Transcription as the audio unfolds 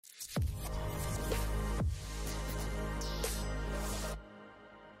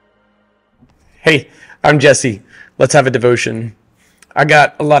Hey, I'm Jesse. Let's have a devotion. I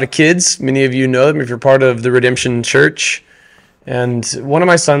got a lot of kids. Many of you know them if you're part of the Redemption Church. And one of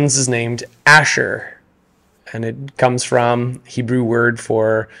my sons is named Asher. And it comes from Hebrew word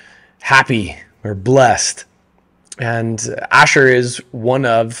for happy or blessed. And Asher is one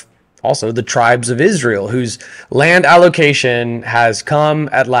of also the tribes of Israel, whose land allocation has come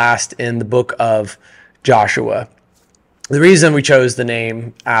at last in the book of Joshua. The reason we chose the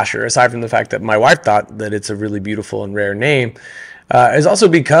name Asher, aside from the fact that my wife thought that it's a really beautiful and rare name, is also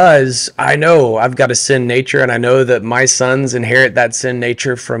because I know I've got a sin nature, and I know that my sons inherit that sin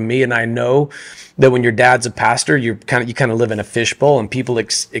nature from me, and I know that when your dad's a pastor, you kind of live in a fishbowl, and people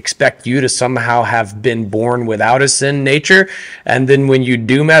expect you to somehow have been born without a sin nature, and then when you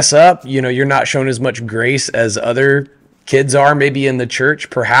do mess up, you're not shown as much grace as other kids are, maybe in the church,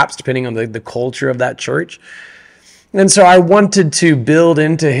 perhaps depending on the culture of that church. And so I wanted to build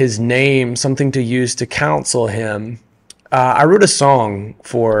into his name something to use to counsel him. I wrote a song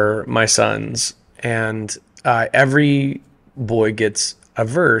for my sons, and every boy gets a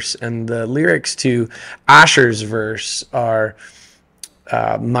verse, and the lyrics to Asher's verse are,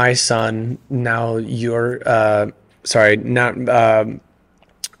 my son, my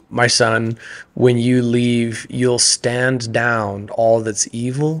son, when you leave, you'll stand down all that's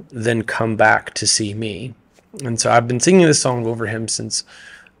evil, then come back to see me. And so I've been singing this song over him since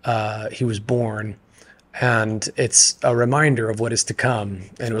he was born. And it's a reminder of what is to come.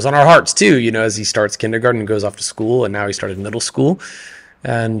 And it was on our hearts too, as he starts kindergarten and goes off to school, and now he started middle school.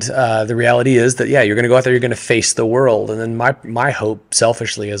 And the reality is that, you're going to go out there, you're going to face the world. And then my hope,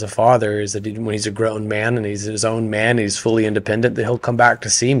 selfishly as a father, is that when he's a grown man and he's his own man, he's fully independent, that he'll come back to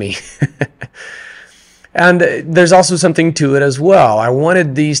see me. And there's also something to it as well. I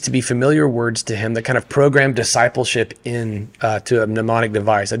wanted these to be familiar words to him that kind of program discipleship in to a mnemonic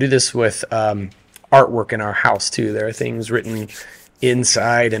device. I do this with artwork in our house too. There are things written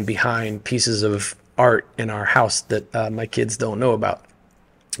inside and behind pieces of art in our house that my kids don't know about.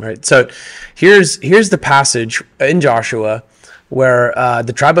 All right, so here's the passage in Joshua where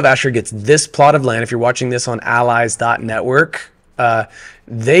the tribe of Asher gets this plot of land. If you're watching this on allies.network,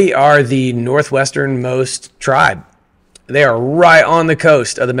 they are the northwesternmost tribe. They are right on the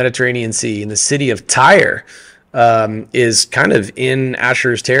coast of the Mediterranean Sea, and the city of Tyre is kind of in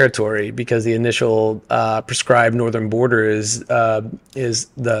Asher's territory because the initial prescribed northern border is the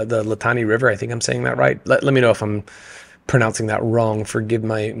Litani River. I think I'm saying that right. Let me know if I'm pronouncing that wrong. Forgive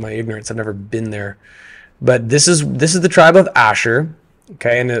my ignorance. I've never been there. But this is the tribe of Asher.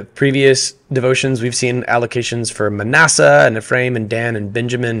 Okay, in the previous devotions, we've seen allocations for Manasseh and Ephraim and Dan and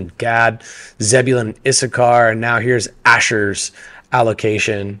Benjamin, Gad, Zebulun, and Issachar, and now here's Asher's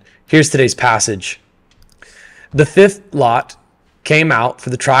allocation. Here's today's passage. The fifth lot came out for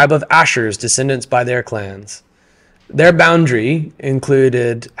the tribe of Asher's descendants by their clans. Their boundary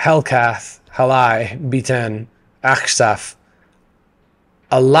included Helkath, Halai, Beten, Achsaph,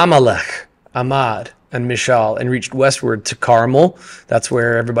 Alamelech, Amad, and Mishal, and reached westward to Carmel. That's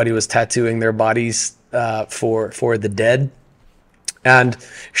where everybody was tattooing their bodies for the dead. And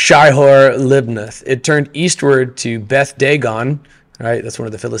Shihor Libnath. It turned eastward to Beth Dagon, right? That's one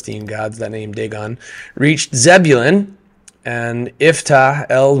of the Philistine gods, that name Dagon. Reached Zebulun and Iftah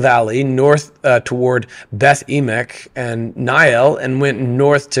El Valley, north toward Beth Emek and Niel, and went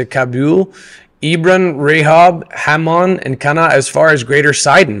north to Kabul, Ebron, Rehob, Hammon, and Cana as far as Greater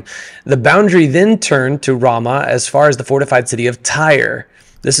Sidon. The boundary then turned to Ramah as far as the fortified city of Tyre.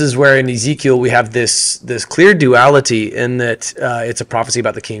 This is where in Ezekiel we have this clear duality in that it's a prophecy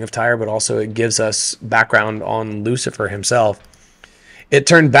about the king of Tyre, but also it gives us background on Lucifer himself. It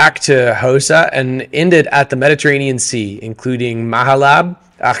turned back to Hosa and ended at the Mediterranean Sea, including Mahalab,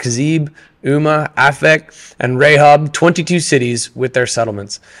 Achzib, Umah, Aphek, and Rehob, 22 cities with their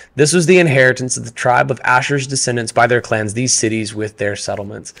settlements. This was the inheritance of the tribe of Asher's descendants by their clans, these cities with their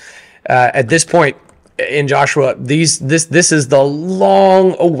settlements. At this point in Joshua, this is the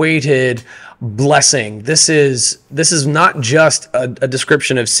long-awaited blessing. This is not just a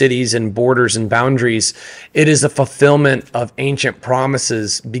description of cities and borders and boundaries. It is a fulfillment of ancient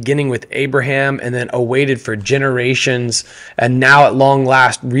promises, beginning with Abraham and then awaited for generations, and now at long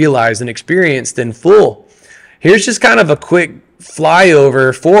last realized and experienced in full. Here's just kind of a quick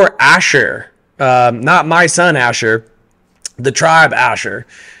flyover for Asher, not my son Asher, the tribe Asher.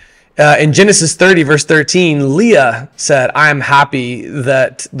 In Genesis 30, verse 13, Leah said, "I am happy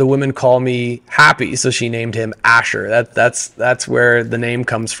that the women call me happy," so she named him Asher. That's where the name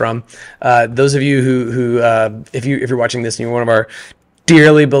comes from. Those of you who if you're watching this and you're one of our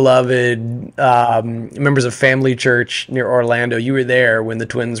dearly beloved members of Family Church near Orlando. You were there when the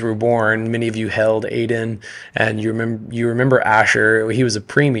twins were born. Many of you held Aiden, and you remember Asher. He was a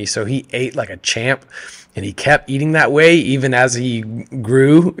preemie, so he ate like a champ, and he kept eating that way even as he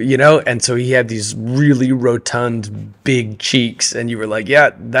grew, and so he had these really rotund, big cheeks, and you were like,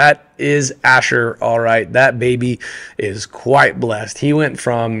 yeah, that is Asher, all right. That baby is quite blessed. He went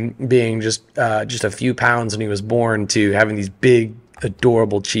from being just a few pounds when he was born to having these big,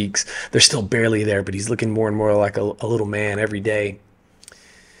 adorable cheeks. They're still barely there, but he's looking more and more like a little man every day.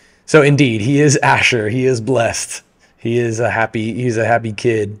 So indeed, he is Asher. He is blessed. He's a happy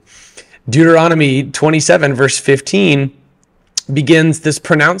kid. Deuteronomy 27 verse 15 begins this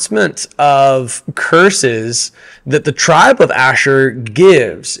pronouncement of curses that the tribe of Asher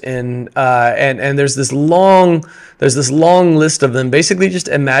gives, and there's this long list of them. Basically, just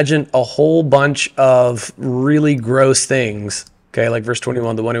imagine a whole bunch of really gross things. Okay, like verse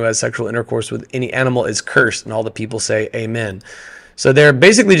 21, the one who has sexual intercourse with any animal is cursed, and all the people say amen. So they're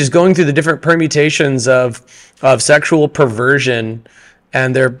basically just going through the different permutations of sexual perversion,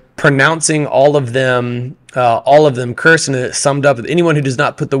 and they're pronouncing all of them cursed, and it's summed up with anyone who does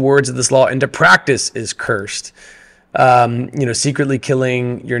not put the words of this law into practice is cursed. Secretly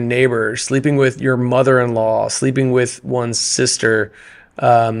killing your neighbor, sleeping with your mother-in-law, sleeping with one's sister,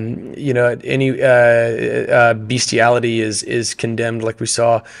 any bestiality is condemned, like we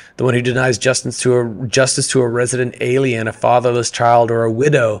saw. The one who denies justice to a resident alien, a fatherless child, or a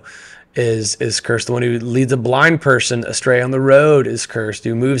widow is cursed. The one who leads a blind person astray on the road is cursed.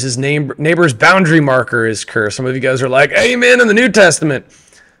 Who moves his neighbor's boundary marker is cursed. Some of you guys are like, amen in the New Testament.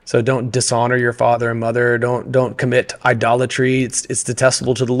 So don't dishonor your father and mother. Don't commit idolatry. It's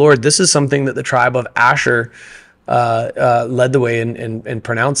detestable to the Lord. This is something that the tribe of Asher led the way in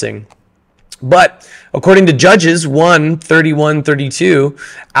pronouncing. But according to Judges 1:31-32,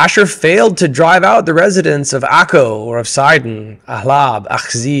 Asher failed to drive out the residents of Akko or of Sidon, Ahlab,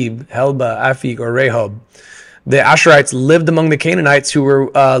 Achzib, Helba, Afik, or Rehob. The Asherites lived among the Canaanites who were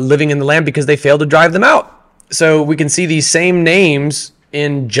living in the land because they failed to drive them out. So we can see these same names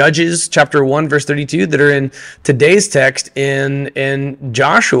in Judges chapter 1 verse 32 that are in today's text in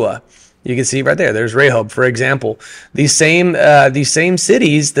Joshua. You can see right there. There's Rehob, for example. These same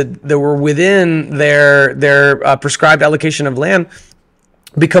cities that were within their prescribed allocation of land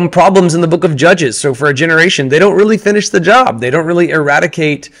become problems in the book of Judges. So for a generation, they don't really finish the job. They don't really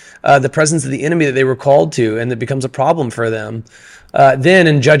eradicate the presence of the enemy that they were called to, and it becomes a problem for them. Then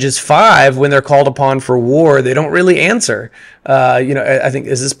in Judges 5, when they're called upon for war, they don't really answer. I think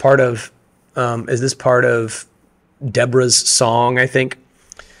is this part of Deborah's song? I think.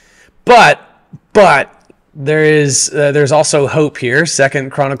 But there's also hope here. 2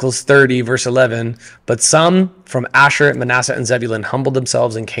 Chronicles 30 verse 11. But some from Asher, Manasseh, and Zebulun humbled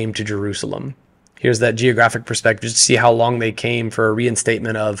themselves and came to Jerusalem. Here's that geographic perspective just to see how long they came for a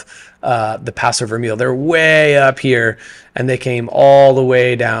reinstatement of the Passover meal. They're way up here, and they came all the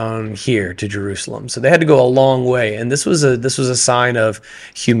way down here to Jerusalem. So they had to go a long way, and this was a sign of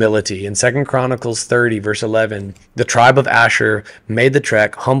humility. In 2 Chronicles 30, verse 11, the tribe of Asher made the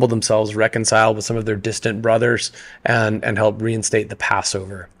trek, humbled themselves, reconciled with some of their distant brothers, and helped reinstate the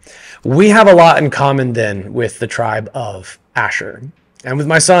Passover. We have a lot in common then with the tribe of Asher. And with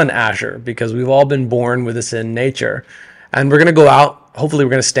my son, Asher, because we've all been born with a sin nature. And we're going to go out. Hopefully, we're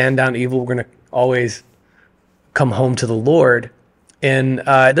going to stand down evil. We're going to always come home to the Lord. And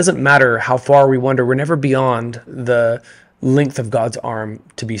it doesn't matter how far we wander. We're never beyond the length of God's arm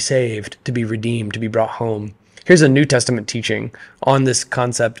to be saved, to be redeemed, to be brought home. Here's a New Testament teaching on this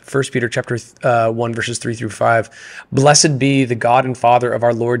concept. 1 Peter chapter 1, verses 3-5. Blessed be the God and Father of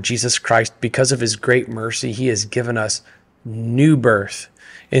our Lord Jesus Christ. Because of his great mercy, he has given us new birth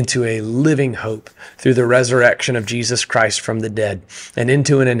into a living hope through the resurrection of Jesus Christ from the dead, and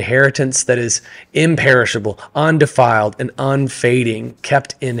into an inheritance that is imperishable, undefiled, and unfading,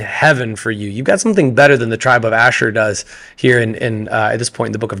 kept in heaven for you. You've got something better than the tribe of Asher does here at this point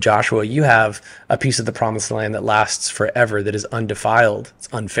in the book of Joshua. You have a piece of the promised land that lasts forever, that is undefiled, it's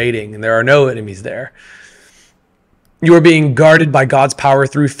unfading, and there are no enemies there. You are being guarded by God's power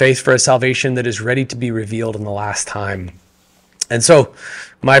through faith for a salvation that is ready to be revealed in the last time. And so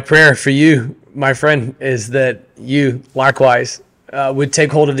my prayer for you, my friend, is that you likewise would take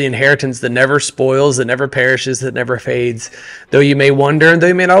hold of the inheritance that never spoils, that never perishes, that never fades. Though you may wonder and though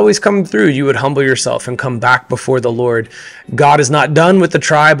you may not always come through, you would humble yourself and come back before the Lord. God is not done with the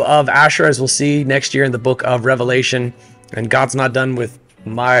tribe of Asher, as we'll see next year in the book of Revelation. And God's not done with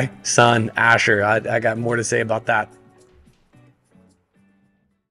my son, Asher. I got more to say about that.